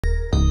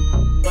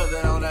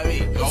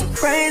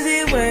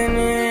crazy when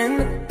you're in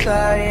the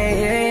car, you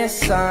hear your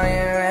song,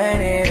 you're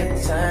ready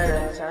to turn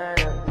it.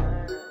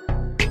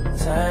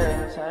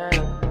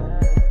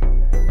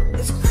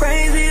 It's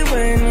crazy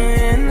when you're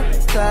in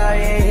the car,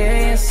 you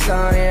hear your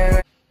song, you're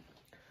ready.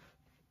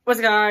 What's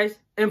up, guys?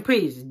 And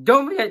please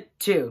don't forget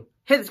to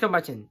hit the subscribe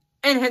button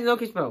and hit the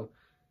notification bell.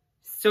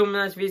 So many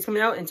nice videos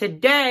coming out, and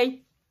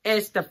today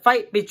is the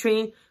fight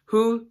between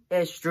who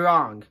is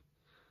strong.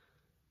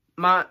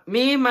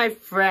 Me and my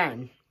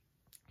friend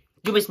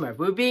Doobie Smurf,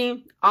 we'll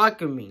be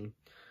arguing.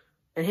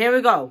 And here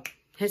we go.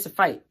 Here's the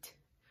fight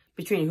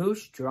between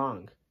who's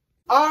strong.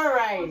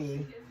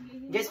 Alrighty.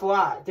 Guess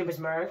what, Doobie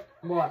Smurf?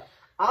 What?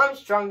 I'm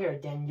stronger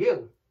than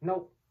you.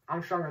 Nope,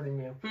 I'm stronger than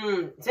you.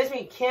 Since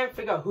we can't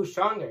figure out who's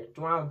stronger, do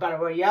you want a battle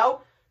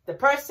royale? The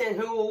person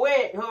who will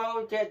win, who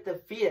will get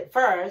defeated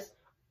first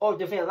or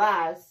defeated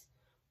last,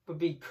 would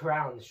be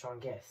crowned the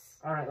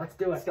strongest. Alright, let's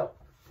do it. Let's go.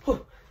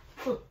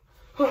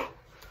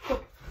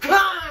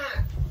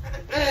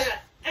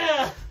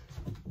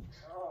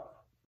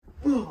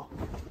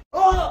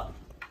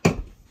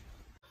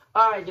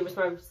 Alright, Doobie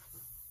Smurf.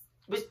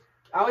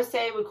 I always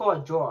say we call it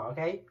a draw,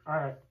 okay?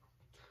 Alright.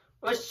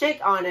 Let's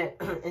shake on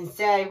it and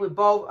say we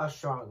both are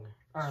strong.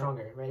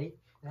 Stronger. Ready?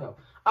 Yep. Go.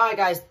 Alright,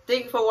 guys.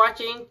 Thank you for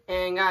watching.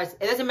 And, guys,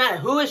 it doesn't matter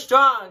who is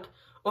strong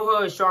or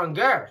who is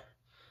stronger.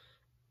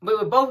 But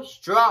we're both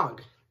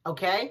strong,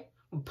 okay?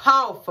 We're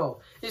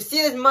powerful. You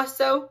see this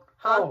muscle?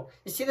 Huh? Oh.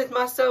 You see this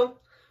muscle?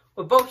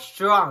 We're both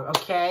strong,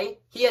 okay?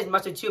 He has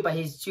muscle too, but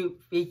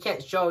he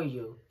can't show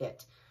you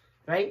it.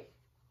 Right?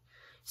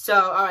 So,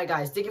 alright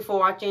guys, thank you for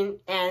watching.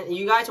 And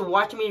you guys are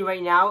watching me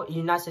right now,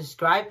 you're not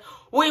subscribed.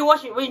 What are you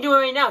watching? What are you doing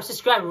right now?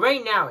 Subscribe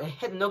right now and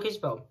hit the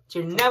notification bell so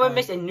you never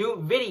miss a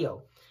new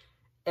video.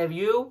 If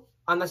you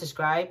are not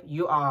subscribed,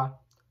 you are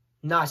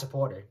not a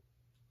supporter.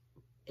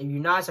 If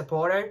you're not a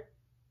supporter,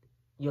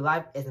 your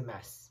life is a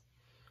mess.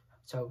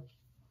 So,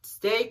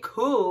 stay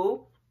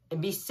cool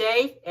and be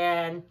safe,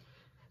 and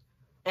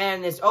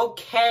it's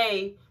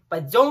okay,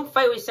 but don't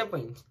fight with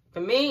siblings.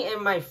 For me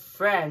and my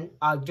friend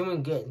are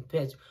doing good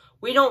because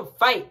we don't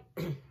fight.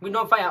 We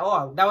don't fight at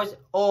all. That was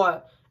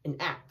all an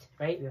act,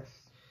 right? Yes.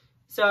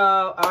 So,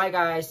 alright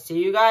guys.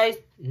 See you guys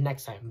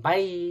next time.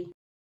 Bye.